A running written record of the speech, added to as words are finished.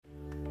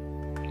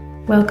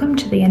Welcome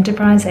to the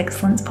Enterprise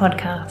Excellence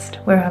Podcast,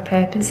 where our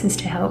purpose is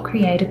to help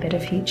create a better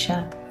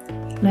future.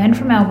 Learn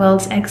from our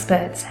world's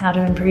experts how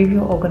to improve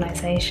your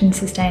organisation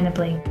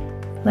sustainably.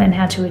 Learn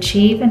how to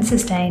achieve and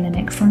sustain an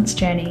excellence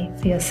journey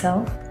for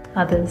yourself,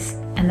 others,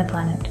 and the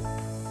planet.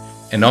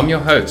 And I'm your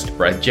host,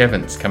 Brad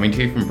Jevons, coming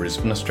to you from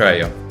Brisbane,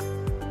 Australia.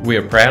 We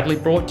are proudly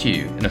brought to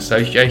you in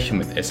association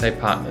with SA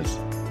Partners,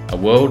 a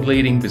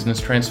world-leading business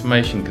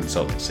transformation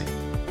consultancy.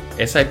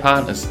 SA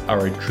Partners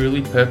are a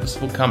truly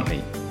purposeful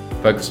company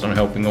focused on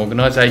helping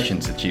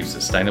organisations achieve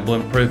sustainable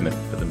improvement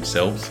for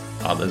themselves,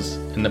 others,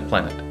 and the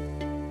planet.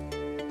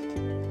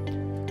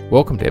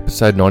 Welcome to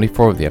episode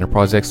 94 of the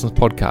Enterprise Excellence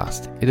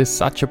Podcast. It is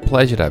such a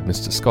pleasure to have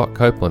Mr. Scott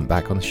Copeland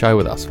back on the show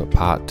with us for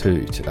part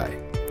 2 today.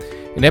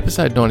 In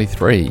episode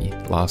 93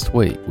 last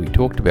week, we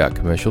talked about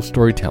commercial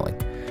storytelling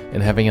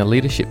and having a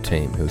leadership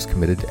team who is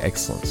committed to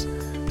excellence,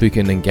 who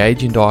can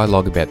engage in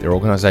dialogue about their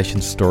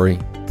organisation's story,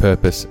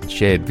 purpose, and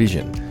shared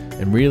vision,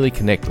 and really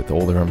connect with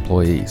all their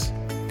employees.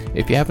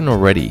 If you haven't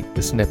already,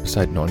 listen to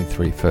episode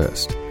 93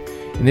 first.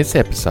 In this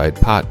episode,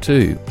 part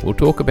 2, we'll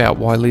talk about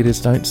why leaders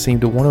don't seem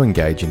to want to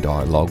engage in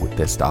dialogue with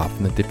their staff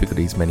and the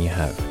difficulties many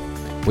have.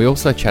 We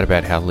also chat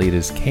about how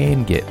leaders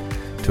can get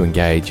to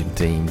engage in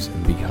teams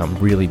and become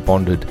really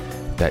bonded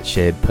with that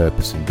shared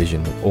purpose and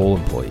vision with all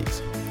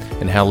employees,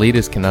 and how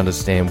leaders can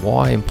understand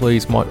why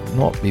employees might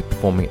not be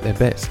performing at their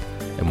best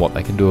and what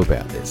they can do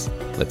about this.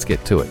 Let's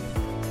get to it.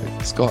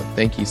 Scott,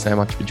 thank you so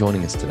much for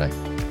joining us today.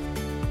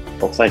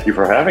 Well, thank you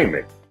for having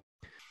me.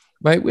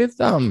 Mate, with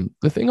the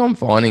thing I'm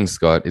finding,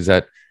 Scott, is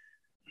that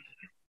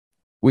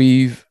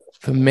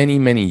for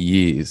many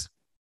years,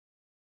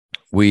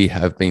 we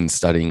have been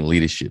studying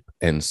leadership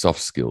and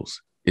soft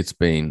skills. It's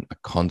been a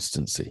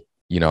constancy,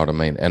 you know what I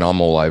mean? And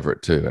I'm all over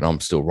it too, and I'm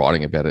still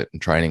writing about it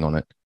and training on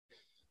it.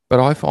 But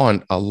I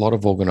find a lot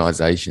of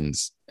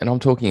organizations, and I'm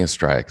talking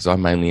Australia because I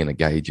mainly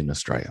engage in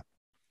Australia.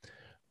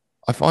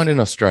 I find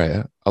in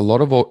Australia, a lot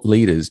of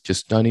leaders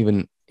just don't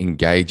even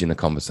engage in a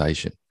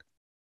conversation.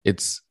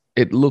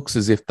 It looks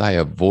as if they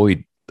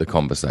avoid the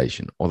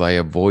conversation or they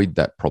avoid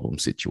that problem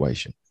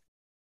situation.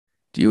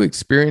 Do you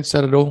experience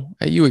that at all?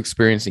 Are you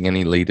experiencing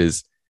any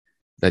leaders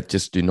that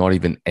just do not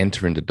even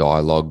enter into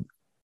dialogue,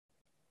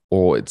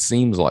 or it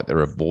seems like they're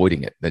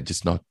avoiding it? They're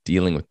just not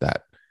dealing with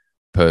that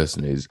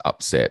person who's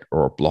upset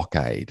or a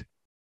blockade?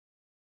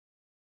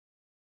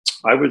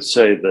 I would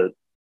say that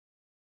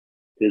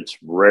it's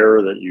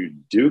rare that you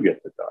do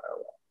get the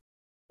dialogue.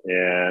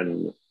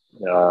 And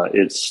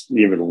it's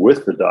even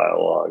with the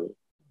dialogue,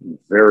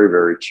 very,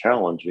 very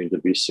challenging to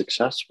be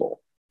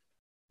successful.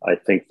 I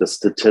think the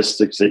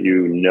statistics that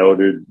you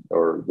noted,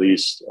 or at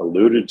least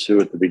alluded to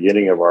at the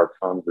beginning of our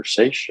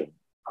conversation,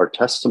 are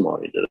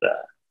testimony to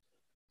that.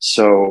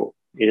 So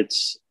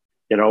it's,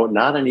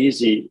 not an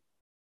easy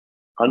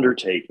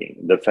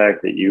undertaking. The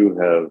fact that you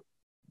have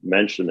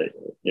mentioned that,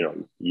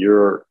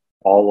 you're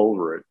all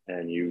over it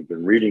and you've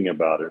been reading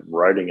about it,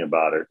 writing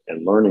about it,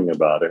 and learning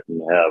about it,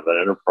 and have an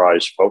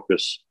enterprise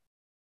focus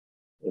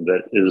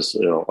that is,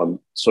 a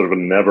sort of a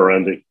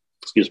never-ending,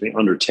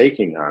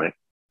 undertaking on it,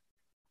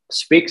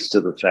 speaks to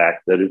the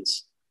fact that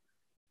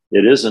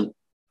it isn't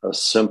a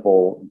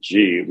simple,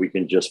 we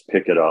can just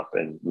pick it up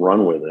and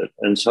run with it.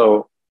 And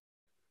so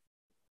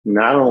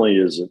not only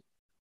is it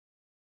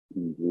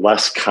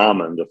less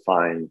common to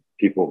find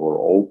people who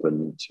are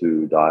open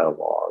to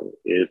dialogue,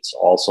 it's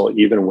also,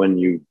 even when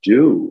you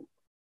do,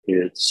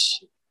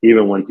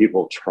 even when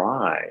people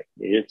try,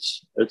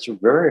 it's a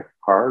very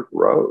hard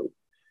road.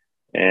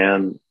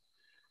 And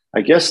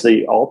I guess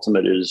the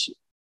ultimate is,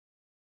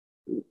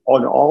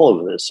 on all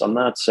of this, I'm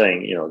not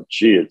saying,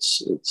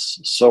 it's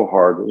so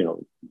hard,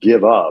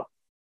 give up.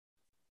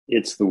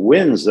 It's the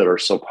wins that are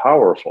so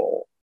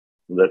powerful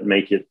that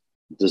make it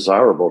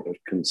desirable to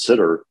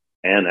consider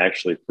and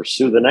actually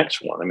pursue the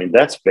next one. I mean,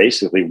 that's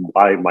basically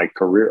why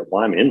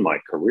I'm in my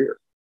career.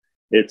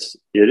 It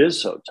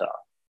is so tough,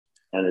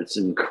 and it's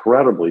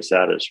incredibly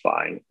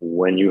satisfying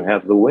when you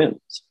have the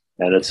wins,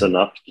 and it's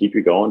enough to keep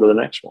you going to the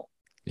next one.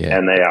 Yeah.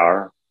 And they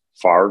are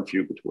far and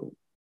few between.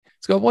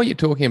 Scott, what you're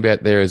talking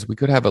about there is we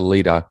could have a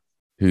leader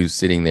who's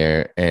sitting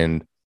there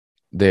and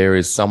there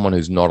is someone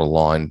who's not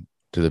aligned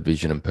to the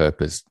vision and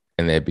purpose,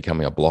 and they're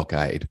becoming a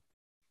blockade.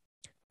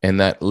 And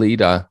that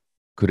leader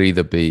could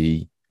either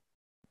be,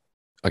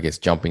 I guess,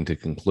 jumping to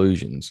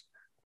conclusions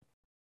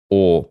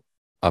or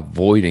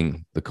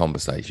avoiding the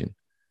conversation.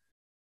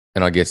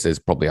 And I guess there's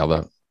probably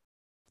other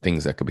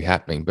things that could be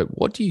happening. But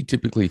what do you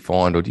typically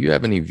find, or do you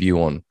have any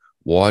view on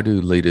why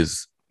do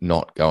leaders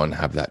not go and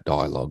have that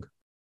dialogue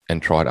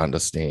and try to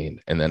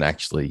understand, and then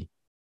actually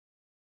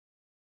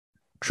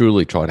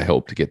truly try to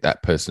help to get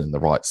that person in the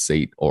right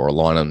seat or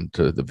align them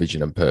to the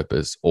vision and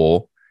purpose,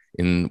 or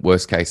in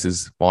worst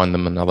cases, find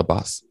them another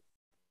bus?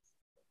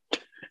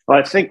 Well,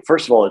 I think,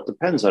 first of all, it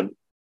depends on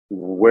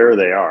where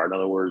they are. In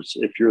other words,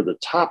 if you're the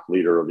top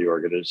leader of the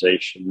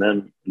organization,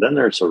 then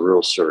there's a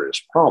real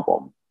serious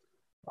problem.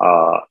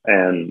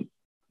 And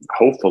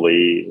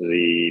hopefully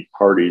the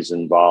parties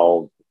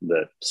involved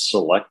that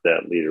select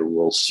that leader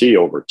will see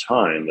over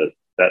time that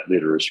that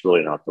leader is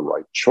really not the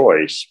right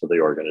choice for the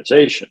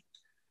organization.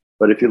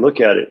 But if you look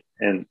at it,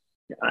 and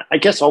I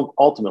guess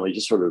ultimately,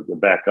 just sort of to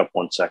back up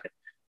 1 second,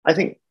 I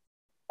think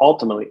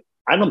ultimately,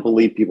 I don't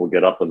believe people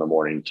get up in the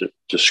morning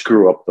to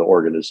screw up the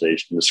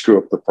organization, to screw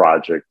up the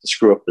project, to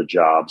screw up the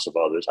jobs of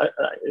others.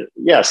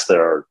 Yes,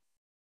 there are,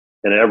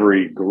 in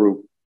every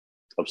group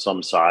of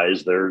some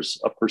size,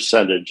 there's a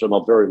percentage, and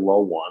a very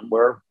low one,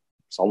 where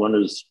someone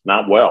is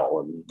not well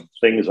and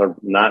things are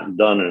not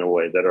done in a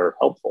way that are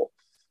helpful.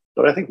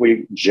 But I think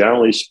we,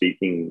 generally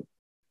speaking,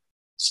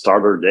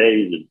 start our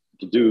day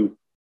to do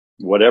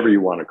whatever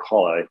you want to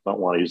call it. I don't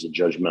want to use a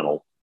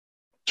judgmental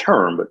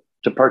term, but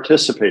to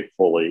participate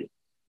fully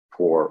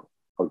for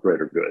a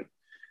greater good.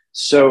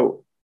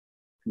 So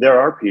there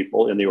are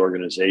people in the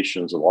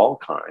organizations of all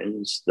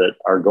kinds that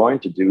are going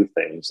to do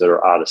things that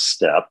are out of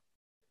step.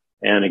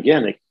 And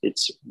again,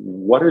 it's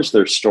what is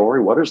their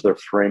story? What is their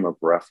frame of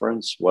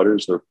reference? What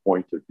is their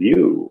point of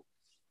view?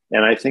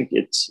 And I think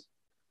it's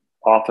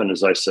often,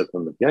 as I said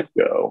from the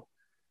get-go,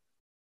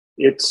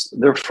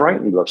 they're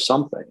frightened of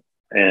something.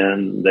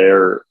 And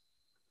they're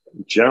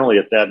generally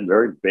at that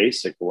very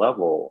basic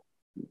level,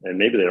 and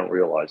maybe they don't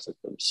realize it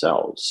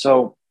themselves.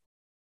 So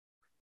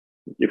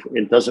if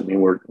it doesn't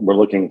mean we're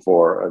looking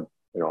for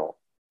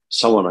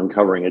someone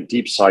uncovering a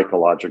deep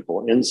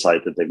psychological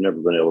insight that they've never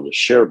been able to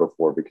share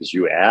before because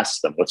you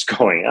asked them what's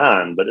going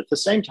on. But at the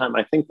same time,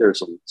 I think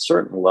there's a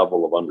certain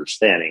level of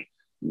understanding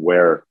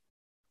where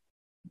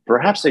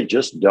perhaps they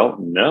just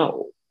don't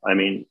know. I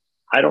mean,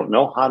 I don't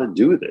know how to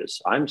do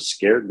this. I'm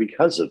scared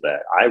because of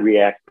that. I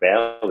react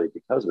badly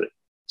because of it.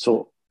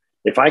 So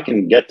if I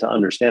can get to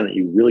understand that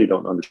you really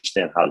don't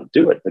understand how to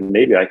do it, then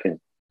maybe I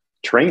can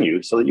train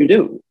you so that you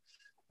do.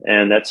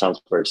 And that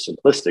sounds very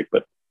simplistic,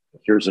 but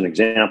here's an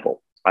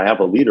example. I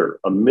have a leader,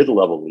 a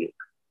mid-level leader.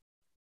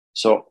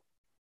 So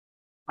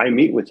I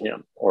meet with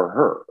him or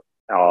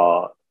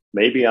her.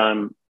 Maybe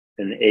I'm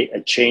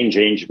a change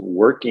agent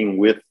working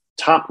with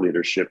top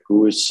leadership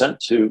who is sent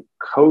to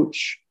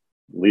coach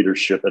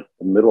leadership at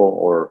the middle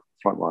or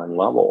frontline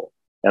level.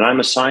 And I'm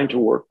assigned to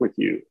work with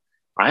you.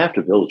 I have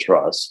to build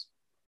trust.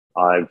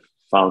 I've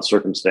found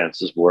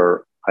circumstances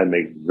where I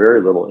make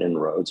very little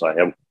inroads. I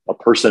have a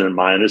person in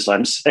mind as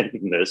I'm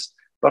saying this,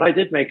 but I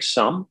did make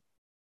some.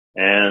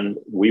 And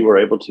we were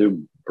able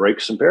to break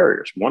some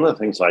barriers. One of the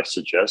things I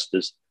suggest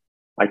is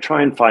I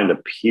try and find a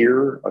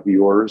peer of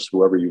yours,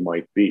 whoever you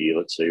might be.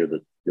 Let's say you're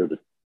the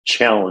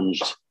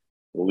challenged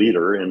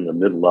leader in the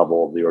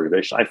mid-level of the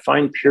organization. I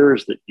find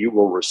peers that you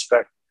will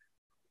respect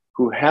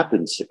who have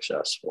been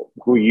successful,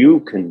 who you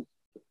can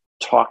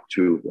talk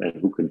to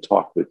and who can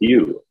talk with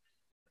you.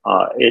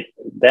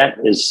 That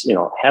is,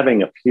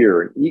 having a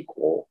peer, an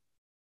equal,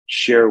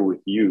 share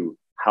with you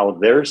how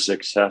they're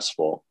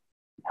successful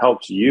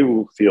helps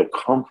you feel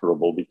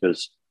comfortable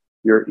because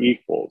you're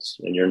equals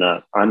and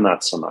I'm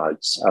not some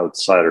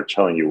outsider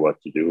telling you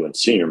what to do, and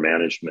senior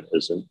management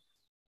isn't.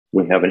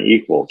 We have an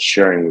equal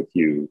sharing with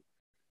you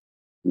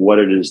what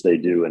it is they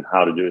do and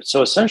how to do it.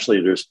 So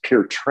essentially there's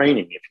peer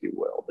training, if you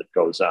will, that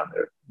goes on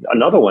there.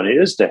 Another one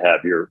is to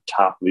have your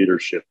top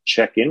leadership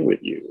check in with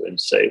you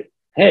and say,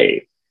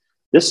 hey,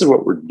 this is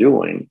what we're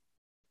doing.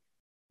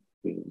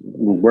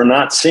 We're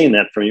not seeing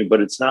that from you,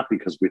 but it's not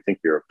because we think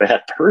you're a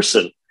bad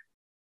person.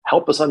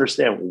 Help us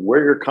understand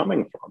where you're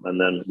coming from, and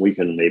then we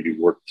can maybe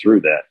work through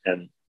that.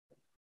 And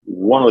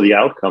one of the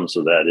outcomes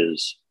of that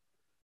is,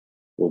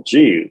 well,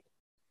 gee,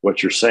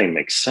 what you're saying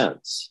makes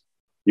sense.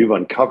 You've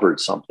uncovered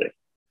something.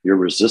 Your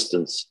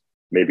resistance,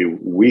 maybe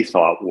we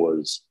thought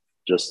was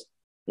just,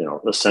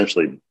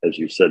 essentially, as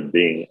you said,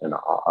 being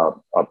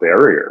a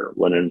barrier,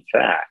 when in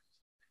fact,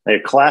 a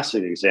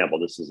classic example,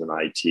 this is an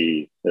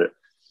IT,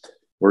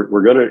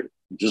 we're going to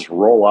just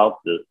roll out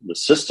the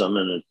system,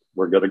 and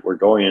we're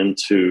going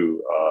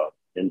into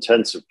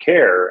intensive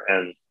care,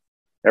 and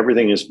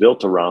everything is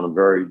built around a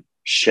very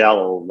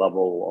shallow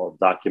level of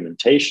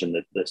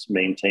documentation that's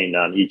maintained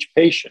on each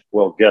patient.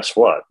 Well, guess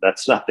what?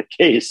 That's not the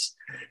case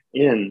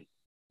in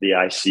the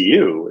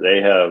ICU.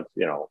 They have,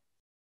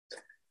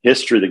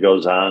 history that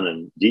goes on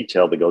and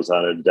detail that goes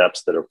on in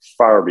depths that are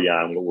far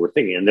beyond what we're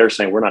thinking. And they're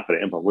saying, we're not going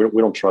to implement,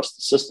 we don't trust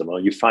the system.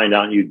 Well, you find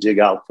out, you dig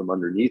out from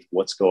underneath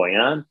what's going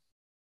on.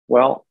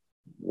 Well,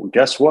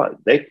 guess what?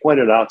 They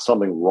pointed out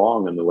something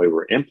wrong in the way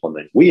we're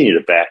implementing. We need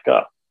to back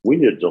up. We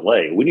need to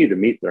delay. We need to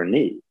meet their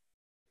need.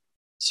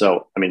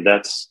 So,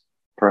 that's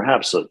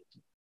perhaps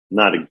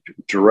not a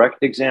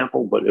direct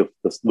example, but if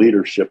the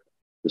leadership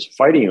is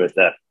fighting you at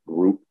that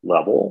group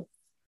level,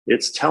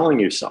 it's telling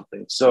you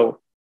something. So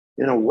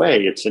in a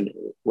way,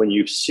 when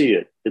you see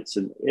it, it's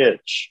an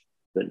itch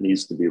that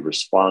needs to be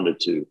responded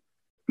to,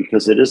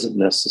 because it isn't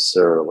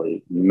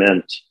necessarily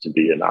meant to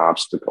be an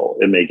obstacle.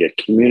 It may get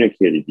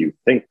communicated, you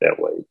think that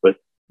way, but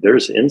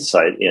there's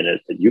insight in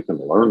it that you can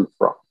learn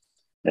from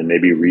and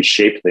maybe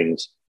reshape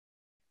things,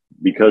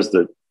 because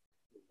the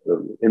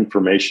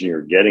information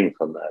you're getting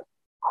from that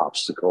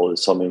obstacle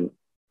is something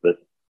that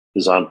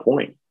is on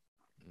point.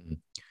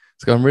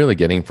 So I'm really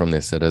getting from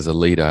this that as a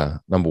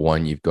leader, number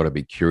one, you've got to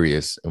be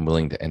curious and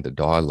willing to enter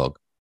dialogue.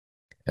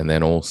 And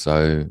then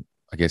also,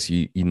 I guess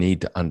you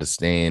need to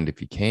understand, if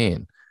you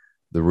can,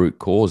 the root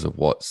cause of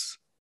what's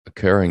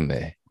occurring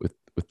there with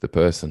the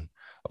person.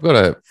 I've got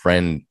a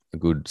friend, a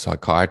good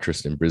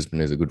psychiatrist in Brisbane,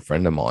 who's a good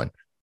friend of mine.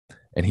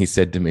 And he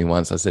said to me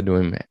once, I said to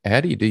him,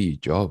 how do you do your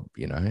job?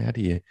 You know, how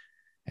do you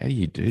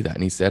do that?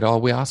 And he said, oh,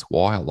 we ask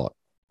why a lot,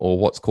 or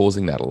what's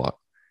causing that a lot.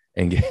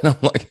 And again, I'm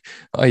like,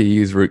 I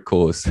use root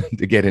cause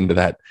to get into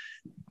that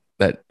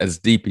as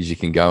deep as you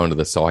can go into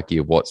the psyche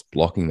of what's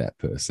blocking that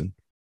person,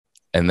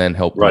 and then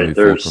help them move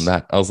forward from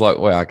that. I was like,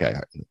 well, okay,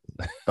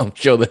 I'm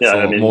sure there's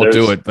a lot more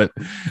to it, but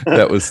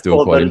that was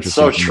still quite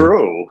interesting. It's so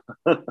true.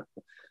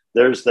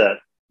 There's the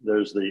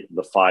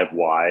five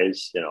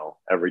whys. You know,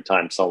 every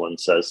time someone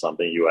says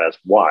something, you ask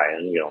why,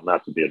 and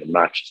not to be an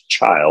obnoxious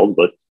child,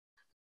 but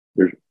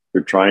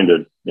you're trying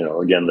to,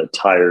 again, the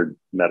tired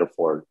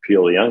metaphor,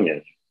 peel the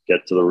onion,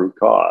 get to the root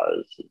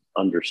cause,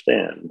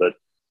 understand. But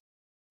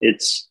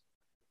it's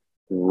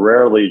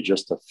rarely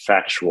just a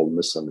factual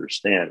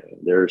misunderstanding.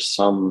 There's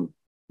some,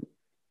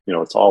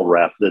 it's all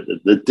wrapped.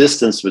 The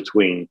distance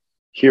between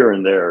here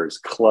and there is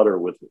clutter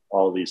with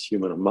all these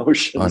human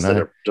emotions that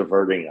are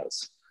diverting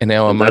us. And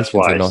our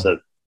emotions are not.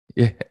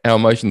 Our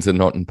emotions are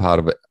not part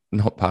of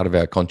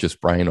our conscious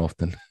brain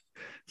often.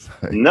 So.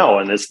 No,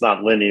 and it's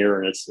not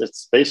linear, and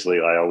it's basically,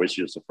 I always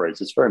use the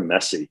phrase, it's very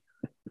messy.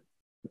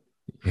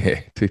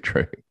 Yeah, too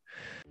true.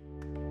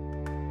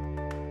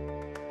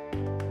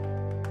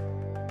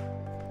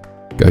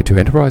 Go to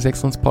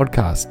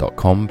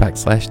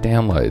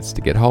enterpriseexcellencepodcast.com/downloads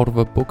to get hold of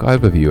a book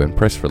overview and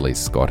press release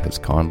Scott has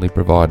kindly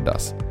provided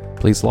us.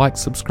 Please like,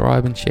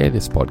 subscribe, and share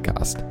this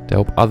podcast to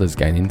help others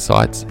gain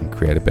insights and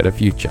create a better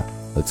future.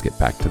 Let's get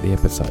back to the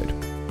episode.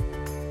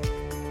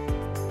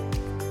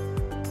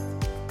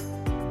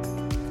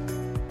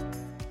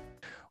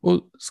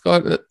 Well,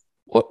 Scott,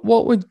 what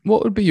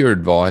would be your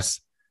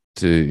advice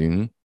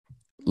to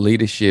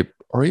leadership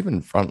or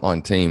even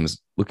frontline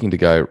teams looking to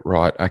go,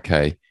 right,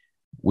 okay,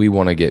 we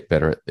want to get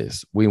better at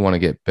this. We want to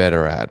get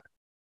better at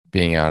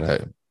being able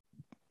to,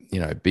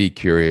 be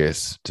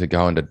curious, to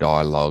go into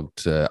dialogue,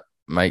 to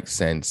make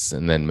sense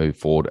and then move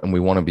forward. And we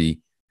want to be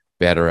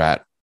better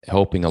at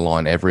helping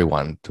align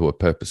everyone to a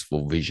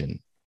purposeful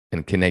vision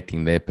and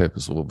connecting their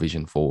purposeful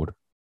vision forward.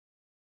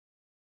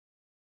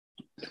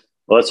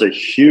 Well, that's a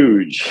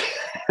huge,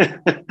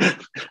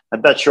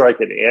 I'm not sure I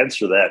could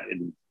answer that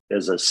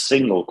as a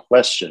single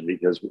question,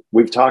 because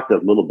we've talked a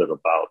little bit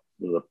about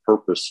the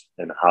purpose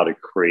and how to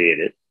create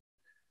it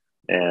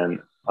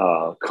and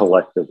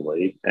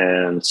collectively.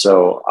 And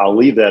so I'll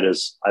leave that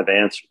as I've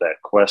answered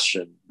that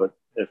question. But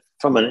if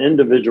from an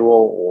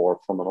individual or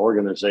from an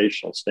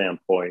organizational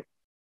standpoint,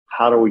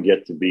 how do we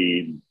get to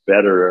be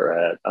better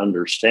at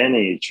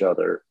understanding each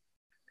other?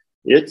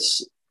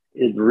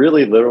 It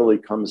really literally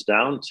comes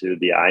down to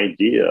the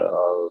idea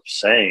of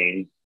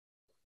saying,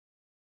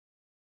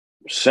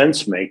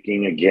 sense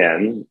making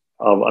again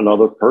of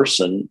another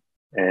person,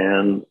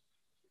 and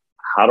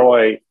how do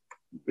I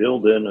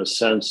build in a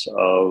sense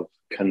of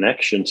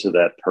connection to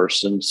that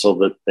person so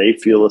that they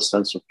feel a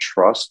sense of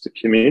trust to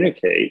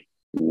communicate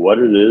what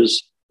it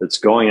is that's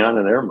going on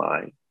in their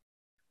mind.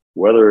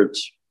 Whether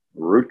it's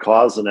root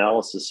cause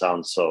analysis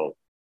sounds so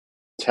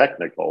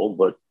technical,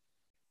 but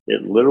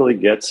it literally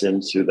gets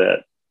into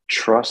that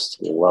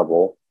trust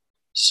level.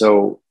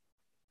 So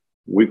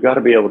we've got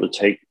to be able to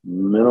take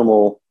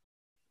minimal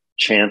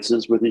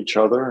chances with each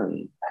other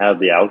and have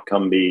the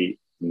outcome be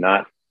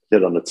not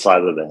hit on the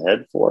side of the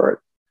head for it.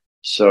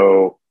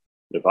 So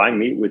if I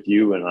meet with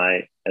you and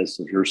I, as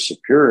your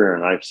superior,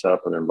 and I've set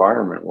up an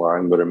environment where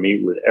I'm going to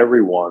meet with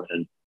everyone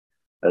and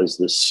as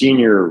the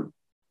senior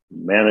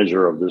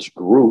manager of this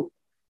group,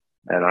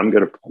 and I'm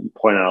going to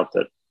point out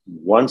that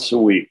once a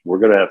week, we're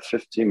going to have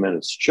 15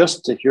 minutes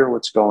just to hear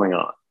what's going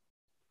on.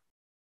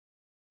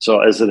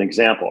 So as an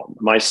example,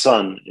 my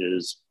son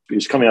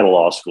he's coming out of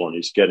law school and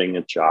he's getting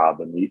a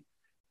job. And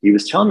he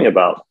was telling me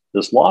about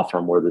this law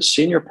firm where the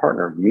senior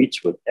partner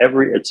meets with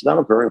it's not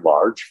a very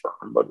large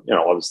firm, but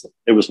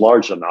it was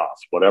large enough,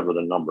 whatever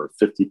the number,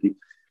 50 people.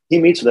 He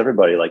meets with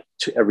everybody like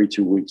every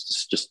 2 weeks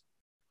to just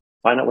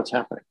find out what's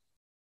happening.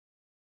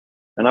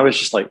 And I was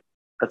just like,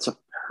 that's a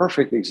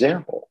perfect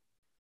example.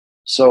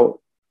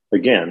 So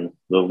again,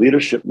 the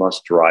leadership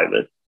must drive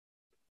it,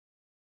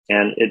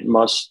 and it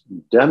must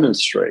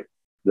demonstrate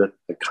that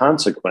the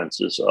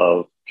consequences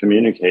of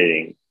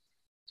communicating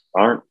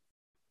aren't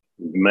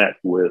met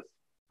with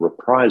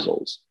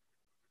reprisals.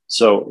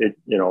 So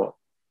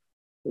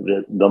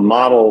the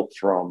model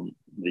from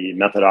the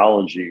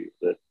methodology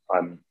that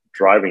I'm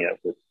driving at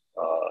with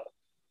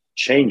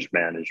change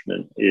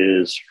management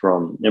is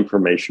from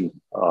Implementation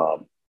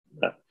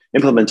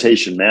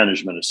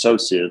Management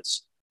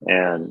Associates,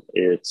 and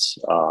its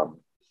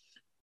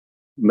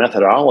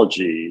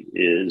methodology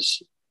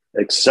is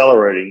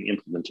accelerating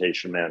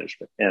implementation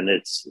management. And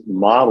its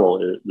model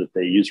that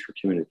they use for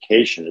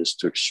communication is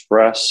to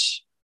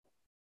express,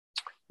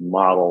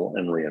 model,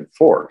 and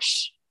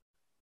reinforce.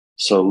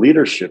 So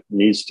leadership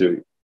needs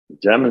to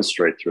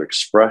demonstrate through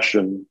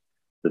expression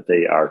that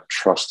they are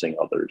trusting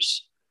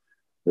others,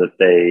 that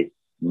they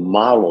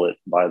model it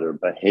by their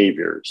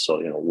behavior. So,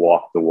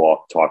 walk the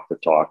walk, talk the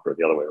talk, or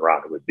the other way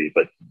around it would be.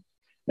 But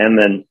And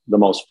then the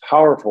most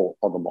powerful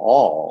of them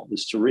all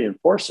is to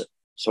reinforce it.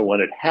 So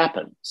when it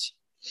happens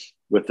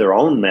with their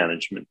own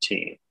management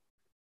team,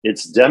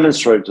 it's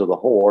demonstrated to the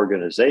whole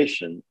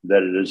organization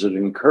that it is an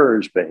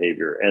encouraged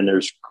behavior. And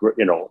there's,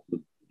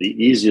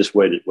 the easiest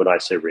way to, when I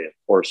say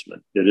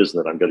reinforcement, it isn't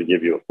that I'm going to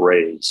give you a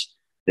raise.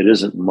 It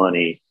isn't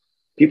money.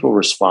 People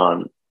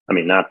respond. I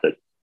mean, not that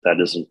that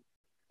isn't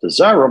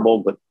desirable,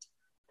 but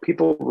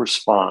people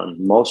respond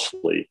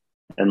mostly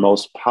and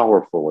most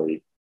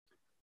powerfully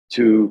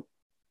to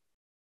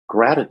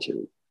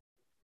gratitude.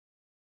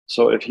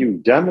 So if you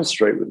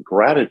demonstrate with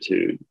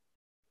gratitude,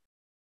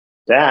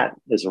 that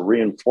is a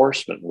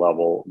reinforcement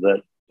level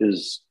that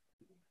is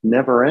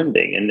never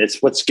ending. And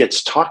it's what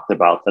gets talked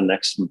about the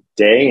next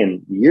day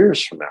and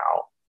years from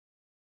now.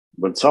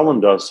 When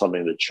someone does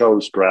something that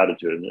shows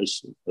gratitude, and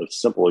this, a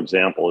simple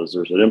example is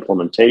there's an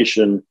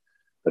implementation,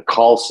 the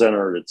call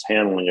center that's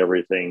handling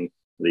everything,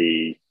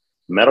 the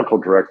medical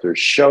director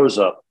shows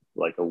up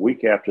like a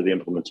week after the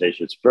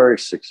implementation. It's very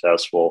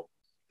successful.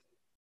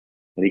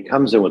 And he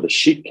comes in with a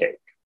sheet cake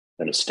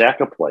and a stack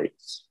of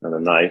plates and a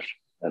knife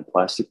and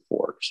plastic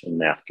forks and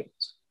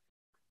napkins.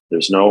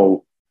 There's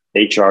no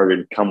HR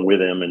didn't come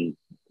with him and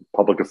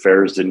public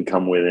affairs didn't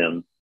come with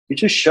him. He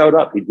just showed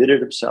up. He did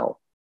it himself.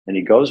 And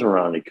he goes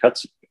around, he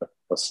cuts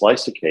a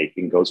slice of cake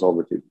and goes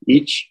over to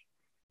each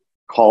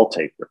call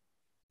taker,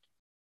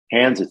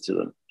 hands it to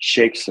them,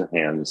 shakes their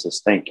hand and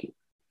says, thank you.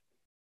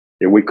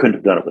 Yeah, we couldn't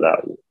have done it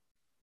without you.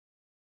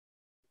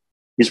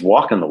 He's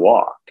walking the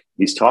walk.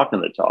 He's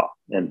talking the talk.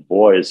 And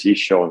boy, is he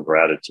showing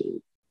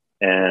gratitude.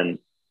 And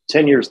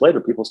 10 years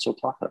later, people are still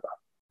talking about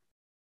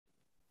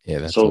it. Yeah,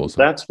 that's so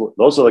awesome.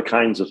 Those are the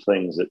kinds of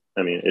things that,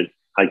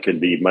 I could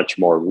be much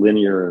more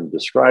linear in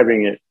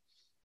describing it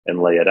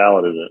and lay it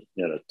out in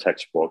a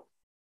textbook.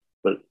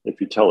 But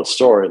if you tell a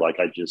story like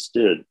I just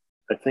did,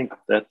 I think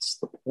that's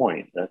the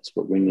point. That's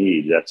what we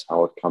need. That's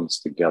how it comes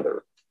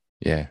together.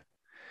 Yeah.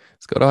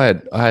 Scott,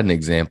 I had an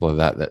example of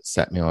that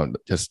sat me on,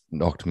 just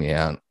knocked me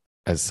out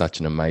as such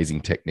an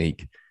amazing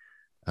technique.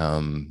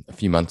 A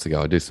few months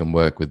ago, I do some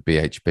work with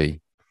BHP,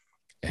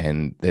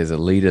 and there's a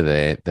leader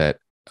there that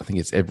I think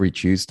it's every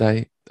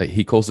Tuesday.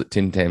 He calls it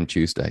Tim Tam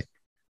Tuesday.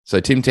 So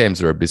Tim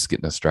Tams are a biscuit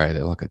in Australia.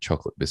 They're like a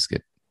chocolate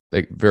biscuit.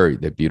 They're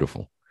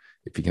beautiful.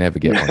 If you can ever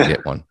get one,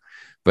 get one.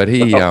 But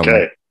he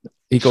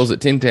calls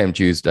it Tim Tam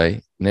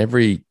Tuesday, and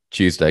every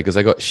Tuesday, because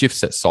they got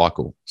shifts that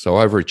cycle. So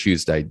over a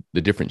Tuesday,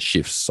 the different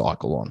shifts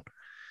cycle on.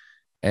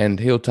 And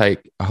he'll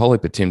take a whole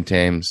heap of Tim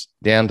Tams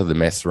down to the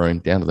mess room,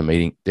 down to the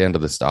meeting, down to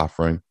the staff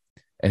room,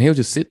 and he'll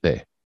just sit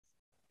there,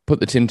 put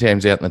the Tim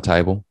Tams out on the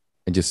table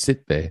and just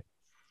sit there.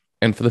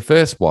 And for the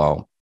first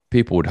while,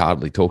 people would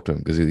hardly talk to him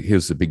because he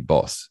was the big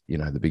boss,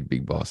 the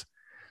big boss.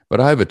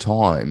 But over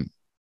time,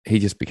 he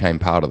just became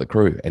part of the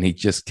crew and he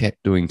just kept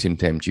doing Tim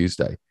Tam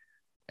Tuesday.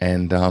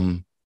 And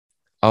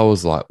I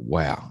was like,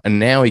 wow. And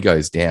now he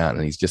goes down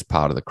and he's just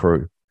part of the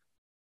crew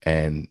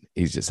and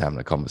he's just having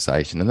a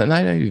conversation. And then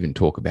they don't even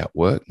talk about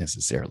work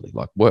necessarily.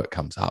 Like work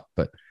comes up,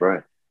 but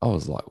right. I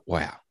was like,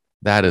 wow,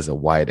 that is a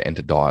way to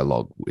enter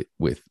dialogue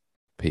with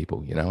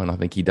people, And I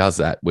think he does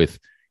that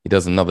he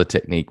does another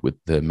technique with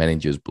the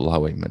managers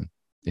below him. And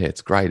yeah,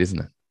 it's great, isn't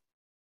it?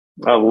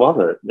 I love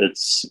it.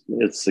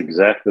 It's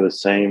exactly the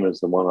same as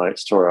the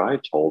story I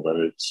told,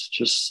 and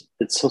it's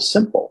so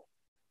simple,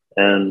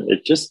 and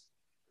it just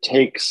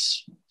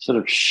takes sort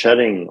of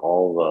shedding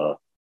all the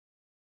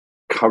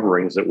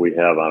coverings that we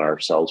have on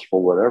ourselves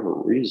for whatever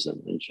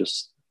reason, and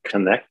just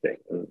connecting.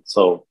 And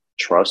so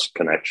trust,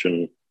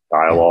 connection,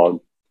 dialogue.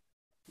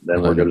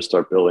 Then we're going to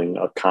start building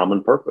a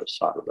common purpose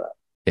out of that.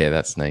 Yeah,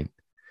 that's neat.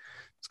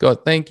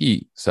 Scott, thank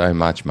you so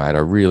much, mate. I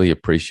really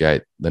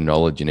appreciate the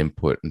knowledge and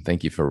input, and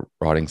thank you for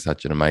writing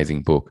such an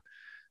amazing book.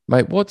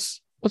 Mate, what's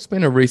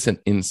been a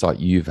recent insight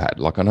you've had?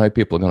 Like, I know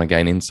people are going to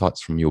gain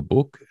insights from your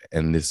book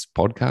and this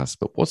podcast,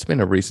 but what's been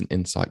a recent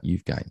insight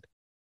you've gained?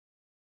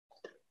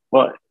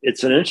 Well,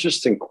 it's an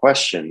interesting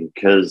question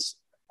because,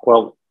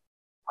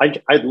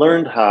 I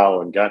learned how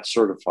and got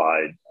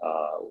certified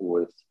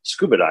with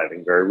scuba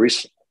diving very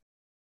recently.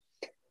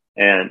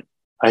 And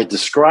I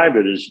describe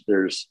it as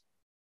there's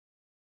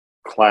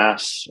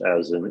class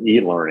as an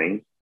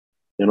e-learning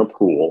in a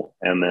pool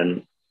and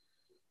then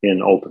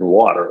in open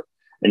water.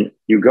 And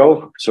you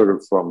go sort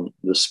of from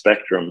the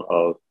spectrum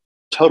of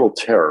total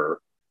terror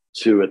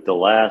to at the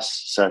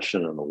last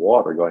session in the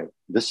water going,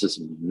 this is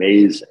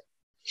amazing.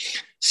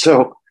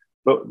 So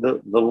but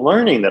the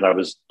learning that I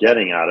was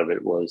getting out of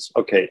it was,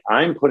 okay,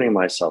 I'm putting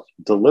myself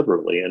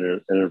deliberately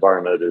in an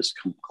environment that is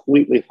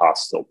completely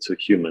hostile to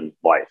human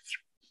life.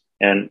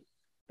 And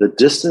the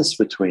distance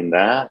between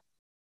that,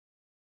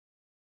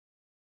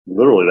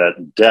 literally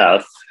that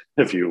death,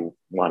 if you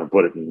want to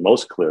put it in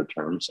most clear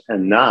terms,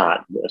 and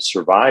not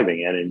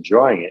surviving and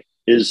enjoying it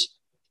is,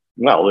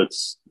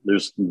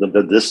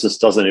 the distance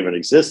doesn't even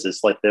exist.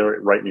 It's like they're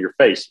right in your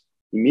face.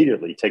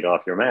 Immediately take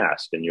off your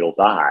mask and you'll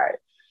die.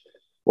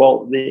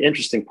 Well, the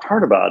interesting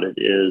part about it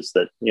is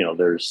that,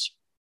 there's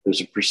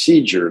a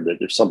procedure that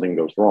if something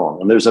goes wrong,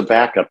 and there's a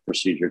backup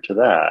procedure to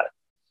that.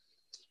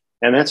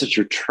 And that's what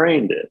you're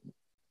trained in.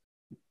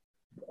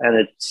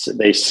 And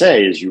they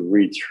say, as you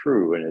read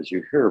through and as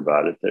you hear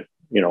about it, that,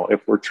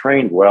 if we're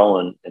trained well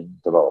and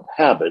develop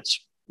habits,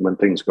 when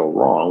things go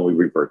wrong, we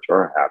revert to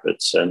our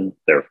habits, and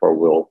therefore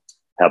we'll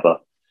have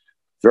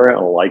very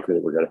unlikely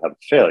that we're going to have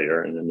a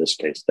failure, and in this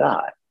case,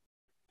 die.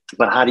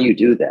 But how do you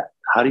do that?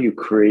 How do you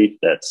create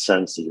that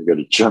sense that you're going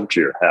to jump to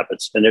your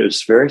habits? And it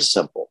was very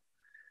simple.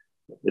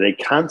 They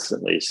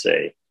constantly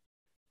say,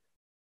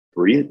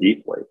 breathe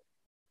deeply,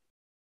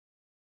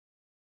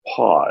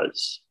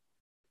 pause,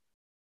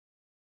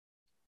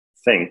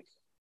 think,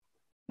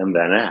 and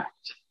then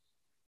act.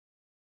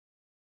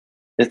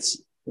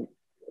 It's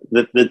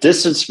the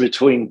distance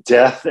between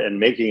death and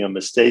making a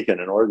mistake in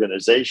an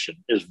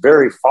organization is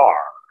very far.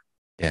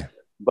 Yeah.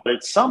 But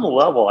at some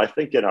level, I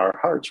think in our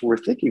hearts, we're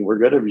thinking we're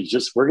going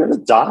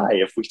to die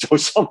if we do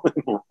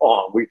something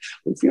wrong. We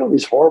feel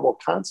these horrible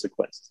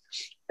consequences.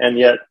 And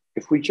yet,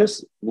 if we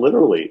just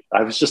literally,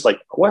 I was just like,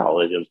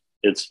 well,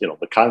 it's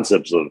the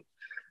concepts of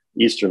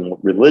Eastern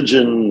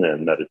religion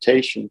and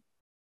meditation.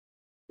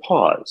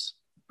 Pause,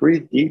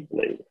 breathe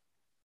deeply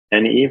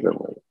and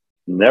evenly.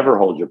 Never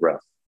hold your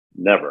breath.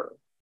 Never.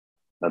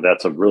 And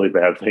that's a really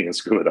bad thing in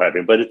scuba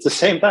diving. But at the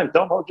same time,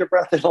 don't hold your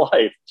breath in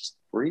life. Just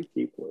breathe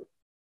deeply.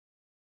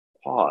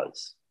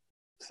 Pause,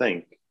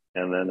 think,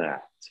 and then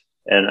act.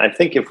 And I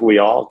think if we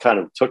all kind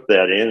of took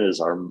that in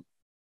as our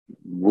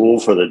rule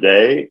for the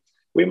day,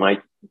 we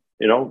might,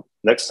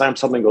 next time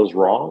something goes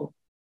wrong,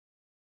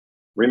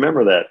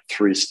 remember that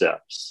 3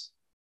 steps.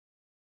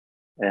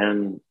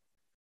 And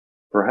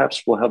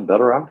perhaps we'll have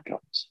better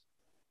outcomes.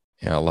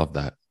 Yeah, I love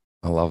that.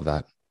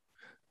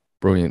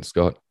 Brilliant,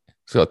 Scott.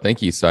 Scott,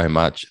 thank you so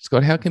much.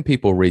 Scott, how can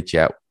people reach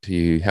out to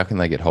you? How can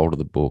they get hold of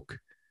the book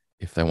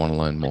if they want to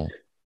learn more?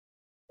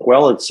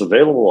 Well, it's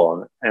available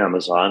on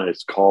Amazon.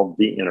 It's called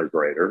The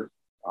Integrator.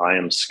 I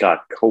am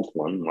Scott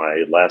Copeland.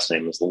 My last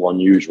name is a little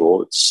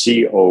unusual. It's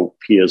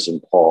C-O-P as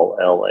in Paul,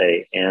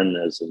 L-A-N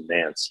as in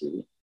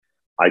Nancy.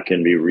 I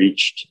can be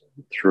reached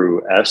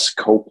through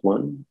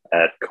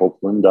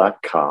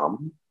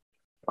scopeland@copeland.com.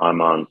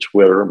 I'm on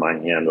Twitter. My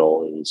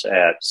handle is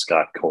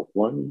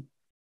 @ScottCopeland.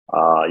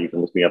 You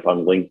can look me up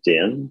on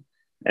LinkedIn.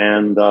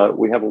 And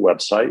we have a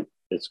website.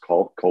 It's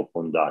called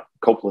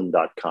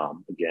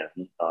Copeland.com,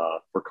 again,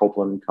 for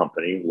Copeland &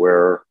 Company,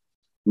 where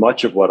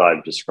much of what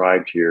I've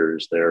described here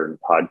is there in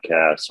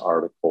podcasts,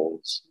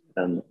 articles,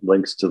 and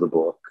links to the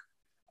book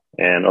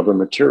and other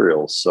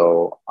materials.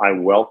 So I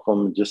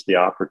welcome just the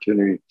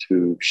opportunity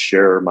to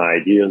share my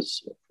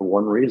ideas for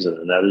one reason,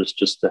 and that is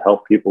just to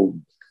help people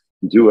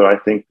do what I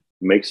think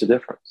makes a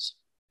difference.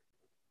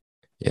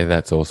 Yeah,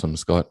 that's awesome,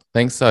 Scott.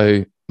 Thanks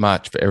so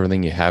much for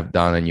everything you have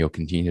done and you'll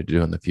continue to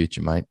do in the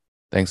future, mate.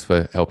 Thanks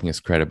for helping us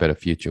create a better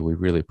future. We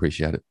really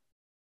appreciate it.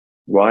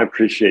 Well, I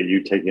appreciate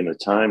you taking the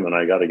time, and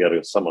I got to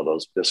get some of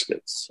those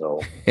biscuits. So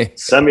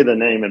send me the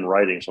name in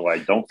writing so I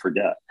don't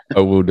forget. I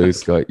will do,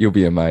 Scott. You'll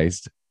be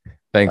amazed.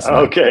 Thanks, mate.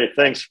 Okay,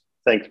 thanks,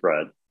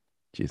 Brad.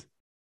 Cheers.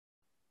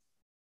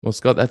 Well,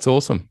 Scott, that's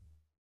awesome.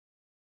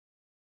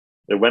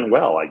 It went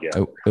well, I guess.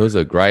 It was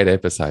a great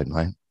episode,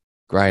 mate.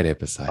 Great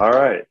episode. All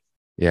right.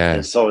 Yeah.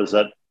 And so is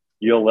that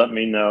you'll let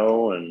me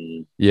know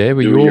and yeah,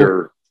 but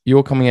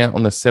you're coming out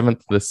on the 7th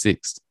to the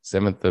 6th,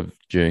 7th of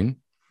June.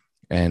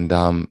 And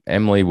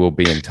Emily will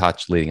be in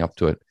touch leading up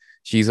to it.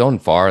 She's on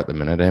fire at the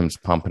minute. Em's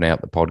pumping out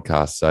the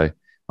podcast. So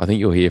I think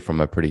you'll hear from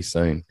her pretty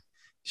soon.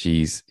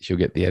 She'll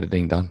get the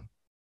editing done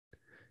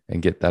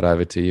and get that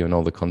over to you and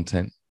all the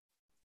content.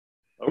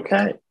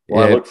 Okay.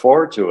 Well, yeah. I look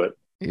forward to it.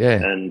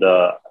 Yeah. And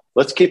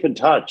let's keep in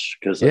touch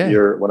because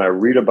when I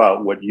read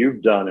about what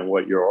you've done and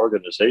what your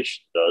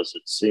organization does,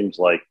 it seems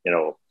like,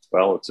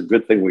 well, it's a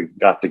good thing we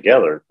got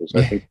together because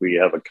I think we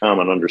have a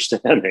common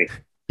understanding.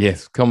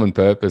 Yes, common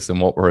purpose and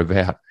what we're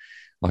about.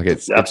 Like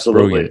it's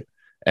absolutely brilliant.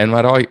 And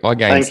mate, I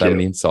gained so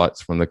many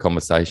insights from the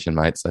conversation,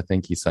 mate. So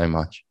thank you so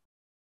much.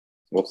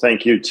 Well,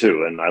 thank you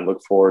too. And I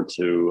look forward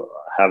to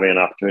having an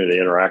opportunity to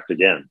interact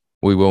again.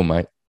 We will,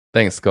 mate.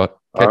 Thanks, Scott.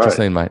 Catch you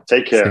soon, mate.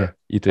 Take care.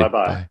 You too.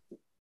 Bye-bye. Bye.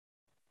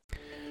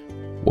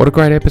 What a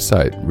great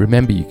episode.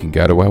 Remember, you can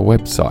go to our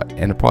website,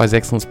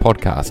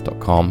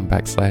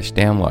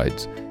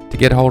 enterpriseexcellencepodcast.com/downloads to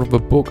get hold of a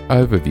book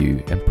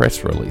overview and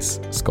press release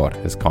Scott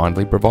has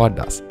kindly provided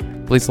us.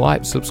 Please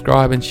like,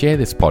 subscribe, and share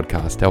this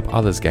podcast to help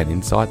others gain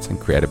insights and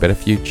create a better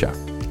future.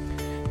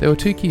 There were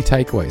 2 key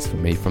takeaways for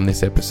me from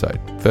this episode.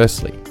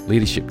 Firstly,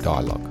 leadership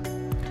dialogue.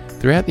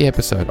 Throughout the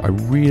episode, I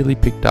really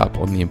picked up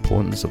on the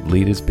importance of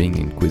leaders being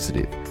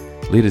inquisitive,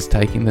 leaders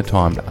taking the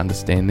time to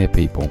understand their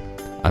people,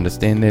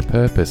 understand their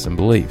purpose and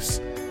beliefs,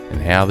 and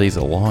how these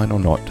align or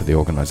not to the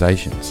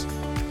organisations.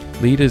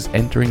 Leaders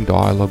entering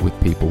dialogue with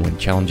people when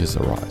challenges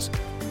arise,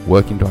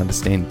 working to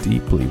understand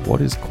deeply what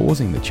is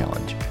causing the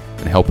challenge,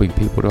 and helping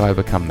people to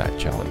overcome that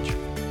challenge.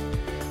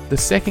 The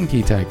second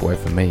key takeaway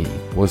for me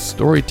was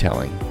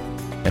storytelling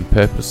and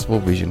purposeful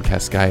vision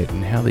cascade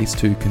and how these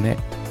two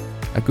connect.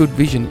 A good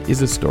vision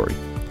is a story.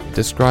 It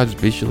describes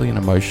visually and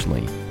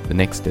emotionally the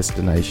next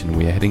destination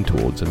we are heading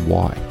towards and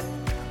why.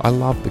 I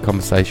love the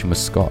conversation with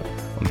Scott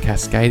on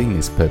cascading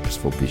this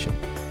purposeful vision,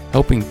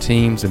 helping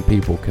teams and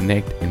people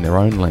connect in their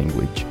own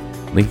language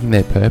linking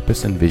their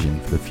purpose and vision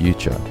for the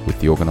future with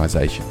the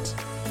organisations.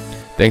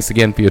 Thanks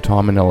again for your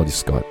time and knowledge,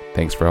 Scott.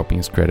 Thanks for helping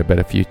us create a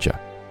better future.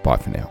 Bye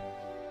for now.